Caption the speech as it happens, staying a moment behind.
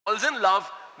falls in love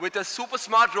with a super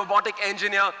smart robotic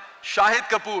engineer, Shahid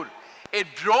Kapoor. It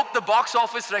broke the box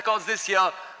office records this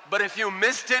year, but if you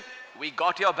missed it, we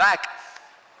got your back.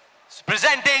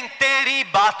 Presenting Teri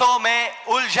Baato mein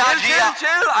Uljha Jiya.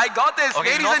 Chill, I got this.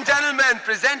 Okay, Ladies and gentlemen,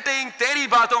 presenting Teri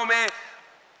Baato mein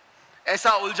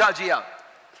Aisa Uljha Jiya.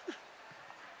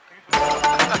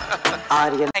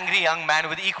 Angry young man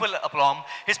with equal aplomb.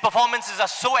 His performances are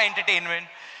so entertainment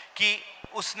कि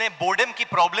उसने boredom की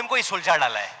problem को ही सुलझा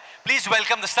डाला है. Please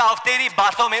welcome the star of Teri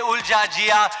Baato mein Uljha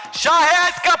Jiya,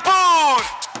 Shahid Kapoor.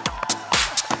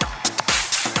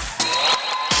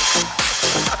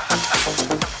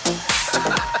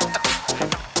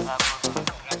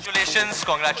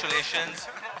 Congratulations.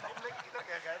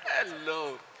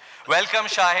 Hello. Welcome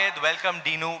Shahid, welcome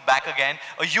Dinu back again.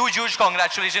 A huge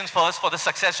congratulations first for the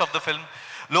success of the film.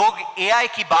 लोग AI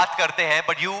की बात करते हैं,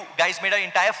 but you guys made an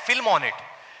entire film on it.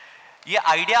 ये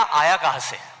idea आया कहाँ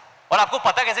से? और आपको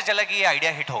पता कैसे चला कि ये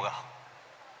idea hit होगा?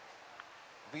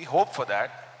 We hope for that.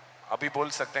 अभी बोल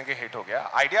सकते हैं कि hit हो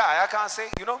गया. Idea आया कहाँ से?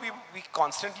 You know, we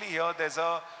constantly hear there's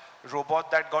a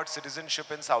robot that got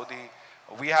citizenship in Saudi.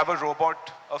 We have a robot,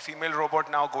 a female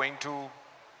robot now going to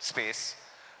space.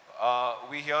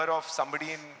 We hear of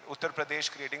somebody in Uttar Pradesh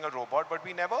creating a robot, but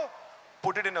we never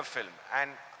put it in a film.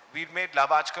 And we made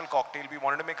Love Aajkal Cocktail. We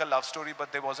wanted to make a love story,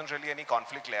 but there wasn't really any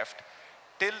conflict left.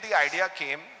 Till the idea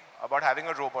came about having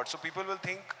a robot. So people will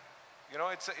think, you know,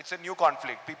 it's a new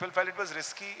conflict. People felt it was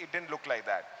risky. It didn't look like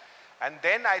that. And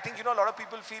then I think, you know, a lot of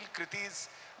people feel Kriti is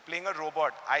playing a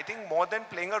robot. I think more than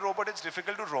playing a robot, it's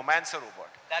difficult to romance a robot.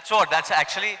 That's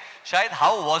actually, Shahid,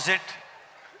 how was it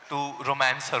to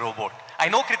romance a robot? I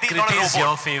know Kriti is not a robot. Kriti is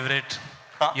your favorite.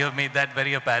 Huh? You have made that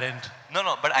very apparent.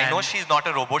 No, but I know she's not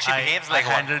a robot. She behaves like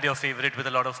one. I handled your favorite with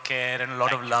a lot of care and a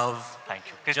lot of love. Thank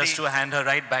you. Kriti, just to hand her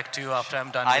right back to you after I'm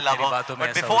done. I love her.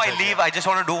 But before I leave, I just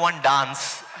want to do one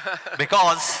dance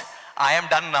because I am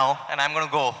done now and I'm going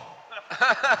to go.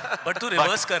 But tu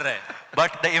reverse kar raha hai.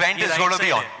 But the event is going to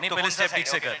be on. नहीं पहले step ठीक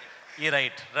से कर.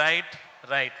 ये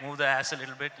right. Move the ass a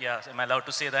little bit. Yeah, am I allowed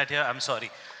to say that here? I'm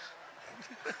sorry.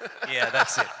 Yeah,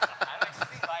 that's it.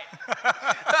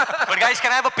 But guys,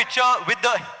 can I have a picture with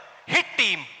the hit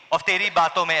team of Teri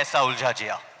Baato mein Aisa Uljha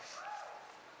Jiya?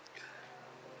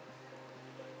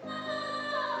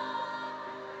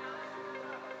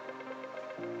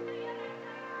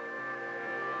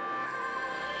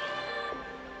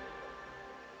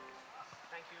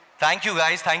 Thank you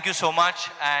guys, thank you so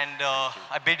much, and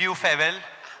I bid you farewell,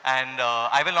 and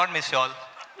I will not miss y'all.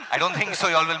 I don't think so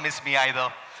y'all will miss me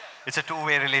either. It's a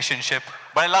two-way relationship.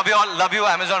 But I love you all, love you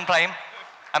Amazon Prime.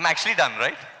 I'm actually done,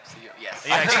 right? Yes.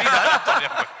 You're actually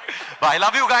done? But I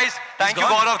love you guys. Thank you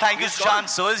Gaurav, thank you Sushant.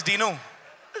 So is Dinu.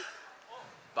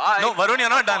 Bye. No, Varun, you're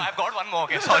not done. No, I've got one more,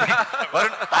 okay, sorry.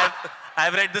 Varun,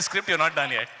 I've read the script, you're not done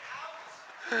yet.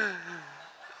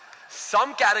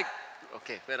 Some character...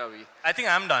 Okay, where are we? I think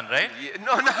I'm done, right? Yeah,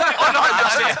 no.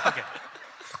 Okay.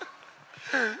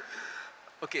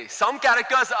 Okay, some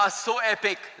characters are so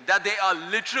epic that they are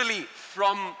literally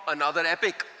from another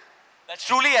epic. That's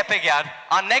truly epic, yaar.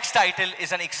 Our next title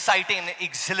is an exciting and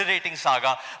exhilarating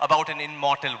saga about an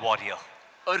immortal warrior.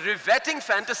 A riveting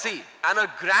fantasy and a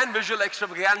grand visual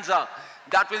extravaganza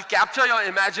that will capture your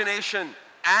imagination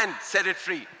and set it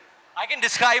free. I can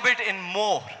describe it in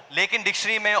more, lekin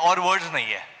dictionary mein aur words nahi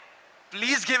hai.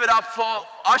 Please give it up for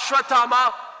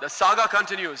Ashwatthama. The saga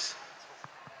continues.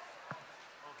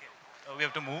 Okay, we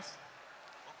have to move.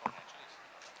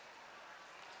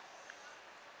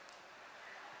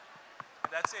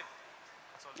 That's it.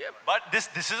 Yeah. But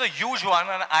this is a huge one,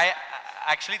 and I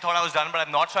actually thought I was done, but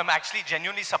I'm not. So I'm actually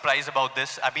genuinely surprised about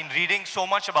this. I've been reading so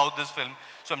much about this film,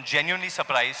 so I'm genuinely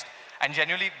surprised and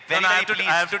genuinely very pleased.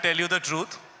 I have to tell you the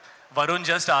truth. Varun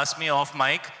just asked me off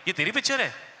mic, "ये तेरी picture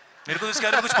है?" मेरे को इसके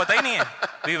बारे में कुछ पता ही नहीं है.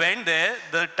 We went there,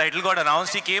 the title got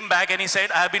announced, he came back and he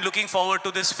said, I have been looking forward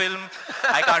to this film.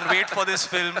 I can't wait for this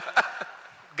film.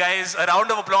 Guys, a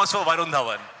round of applause for Varun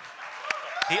Dhawan.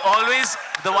 He always,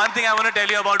 the one thing I want to tell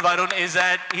you about Varun is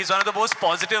that he's one of the most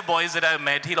positive boys that I've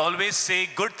met. He'll always say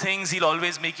good things, he'll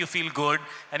always make you feel good,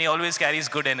 and he always carries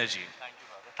good energy. Thank you,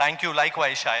 brother. Thank you,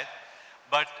 likewise, Shahid.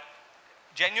 But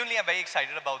genuinely, I'm very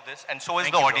excited about this, and so is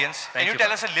the audience. Can you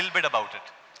tell us a little bit about it?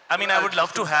 I mean, I would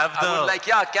love to have the... I would like,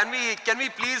 yeah, can we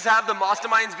please have the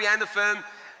masterminds behind the film,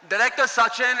 director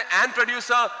Sachin and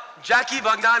producer Jackie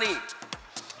Baghdani.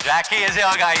 Jackie is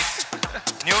here, guys.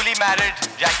 Newly married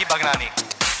Jackie Baghdani.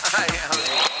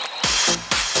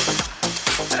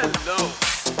 Hello.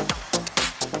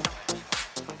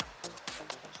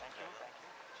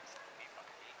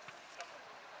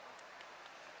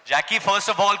 Jackie, first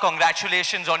of all,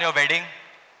 congratulations on your wedding.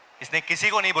 इसने किसी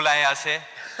को नहीं बुलाया यहाँ से.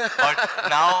 But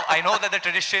now I know that the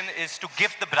tradition is to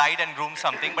gift the bride and groom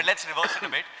something, but let's reverse it a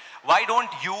bit. Why don't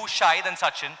you, Shahid and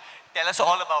Sachin, tell us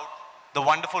all about the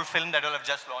wonderful film that you have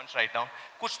just launched right now?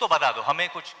 कुछ तो बता दो, हमें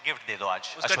कुछ gift दे दो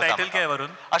आज. उसका title क्या है Varun?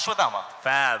 Ashwatthama.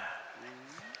 Fab.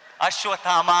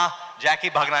 Ashwatthama, Jackie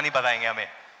Bhagnani बताएंगे हमें.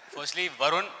 Firstly,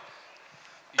 Varun,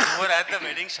 you were at the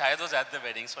wedding, Shahid was at the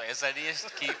wedding, so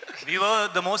SIDS keep... We were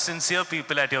the most sincere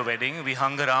people at your wedding. We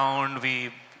hung around,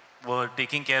 we were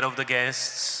taking care of the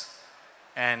guests,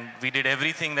 and we did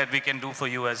everything that we can do for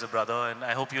you as a brother, and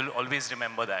I hope you'll always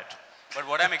remember that. But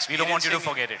what I'm We don't want you to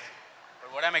forget it.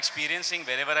 But what I'm experiencing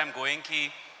wherever I'm going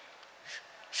कि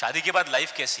शादी के बाद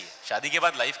life कैसी है? शादी के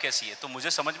बाद life कैसी है? तो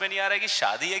मुझे समझ में नहीं आ रहा है कि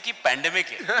शादी है कि पैंडेमिक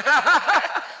है.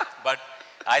 But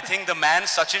I think the man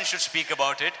Sachin should speak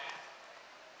about it.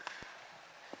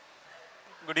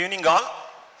 Good evening all.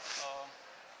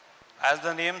 As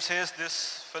the name says,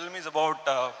 this film is about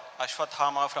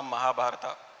Ashwatthama from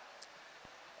Mahabharata,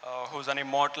 who's an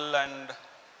immortal and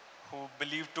who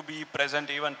believed to be present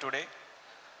even today.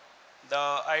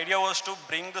 The idea was to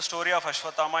bring the story of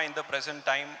Ashwatthama in the present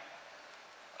time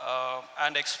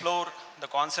and explore the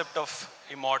concept of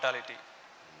immortality.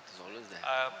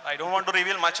 I don't want to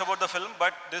reveal much about the film,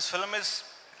 but this film is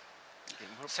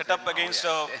set up against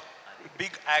a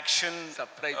big action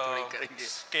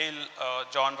scale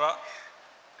genre,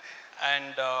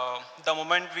 and the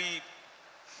moment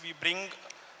we bring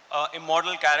an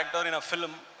immortal character in a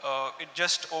film, it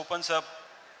just opens up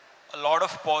a lot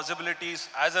of possibilities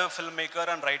as a filmmaker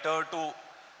and writer to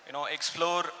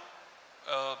explore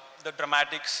the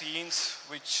dramatic scenes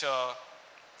which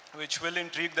will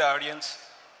intrigue the audience,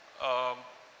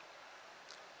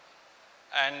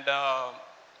 and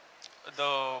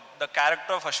the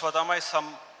character of Ashwatthama is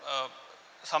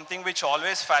something which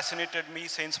always fascinated me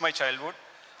since my childhood.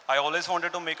 I always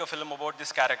wanted to make a film about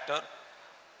this character.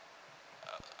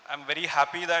 I'm very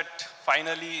happy that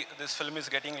finally this film is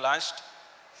getting launched,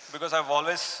 because I've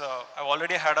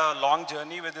already had a long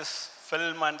journey with this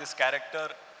film and this character,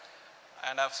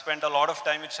 and I've spent a lot of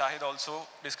time with Shahid also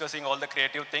discussing all the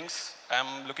creative things.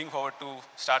 I'm looking forward to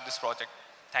start this project.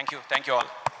 Thank you all.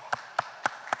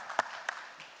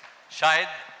 Shahid,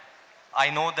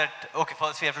 I know that, okay,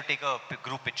 first we have to take a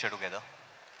group picture together.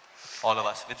 All of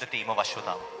us with the team of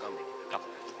Ashwatthama. Come.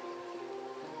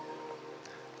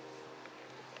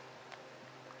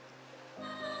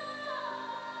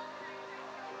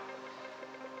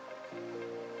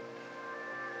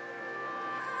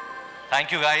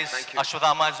 Thank you guys. Thank you.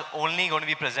 Ashwatthama is only going to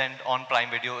be present on Prime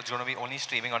Video. It's going to be only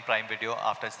streaming on Prime Video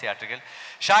after it's theatrical.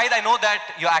 Shahid, I know that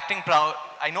you're acting proud.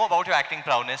 I know about your acting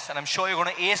prowess, and I'm sure you're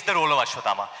going to ace the role of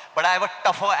Ashwatthama. But I have a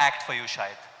tougher act for you,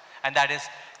 Shahid. And that is,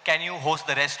 can you host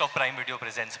the rest of Prime Video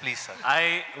Presents, please, sir?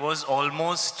 I was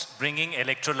almost bringing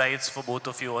electrolytes for both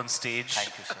of you on stage.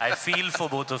 Thank you, sir. I feel for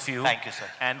both of you. Thank you, sir.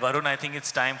 And Varun, I think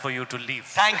it's time for you to leave.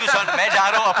 Thank you, sir. मैं जा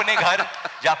रहा हूँ अपने घर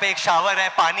जहाँ पे एक shower है,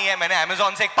 पानी है. मैंने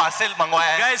Amazon से एक पार्सल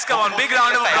मंगवाया है. Guys, come on, big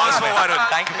round of applause for Varun.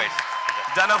 Thank you, guys.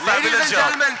 Done a Ladies fabulous and job.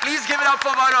 gentlemen, please give it up for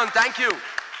Varun. Thank you.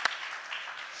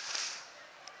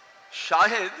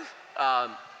 Shahid,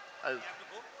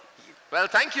 well,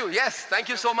 thank you. Yes, thank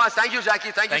you so much. Thank you,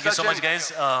 Jackie. Thank you so Sachin. much,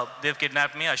 guys. They've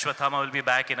kidnapped me. Ashwatthama will be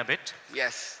back in a bit.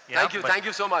 Yes. Yeah, Thank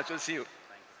you so much. We'll see you.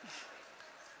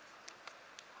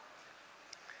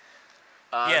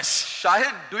 Yes.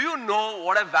 Shahid, do you know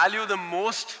what I value the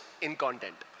most in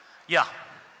content? Yeah.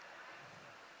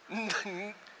 No,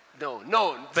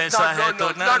 it's Paisa not, hai no, to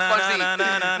it's na not na fuzzy. na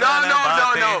na na No, na no,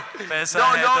 baatein. no. Paisa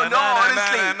hai to No, na na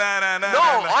honestly. na na na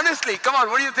No, na. honestly. Come on,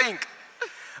 what do you think?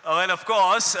 Well, of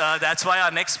course, that's why our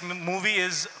next movie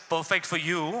is perfect for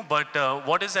you. But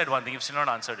what is that one thing? You've still not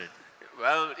answered it.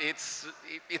 Well, it's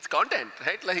content,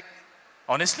 right? Like,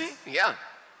 Honestly? yeah.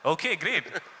 Okay, great.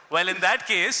 Well, in that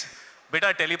case,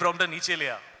 beta teleprompter नीचे ले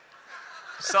आ.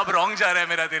 सब wrong जा रहा है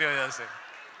मेरा तेरे वजह से.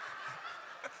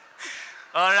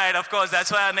 All right, of course,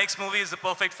 that's why our next movie is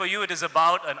perfect for you. It is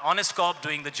about an honest cop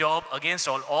doing the job against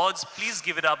all odds. Please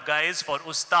give it up, guys, for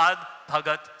Ustad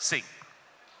Bhagat Singh.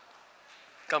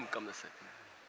 Come a second.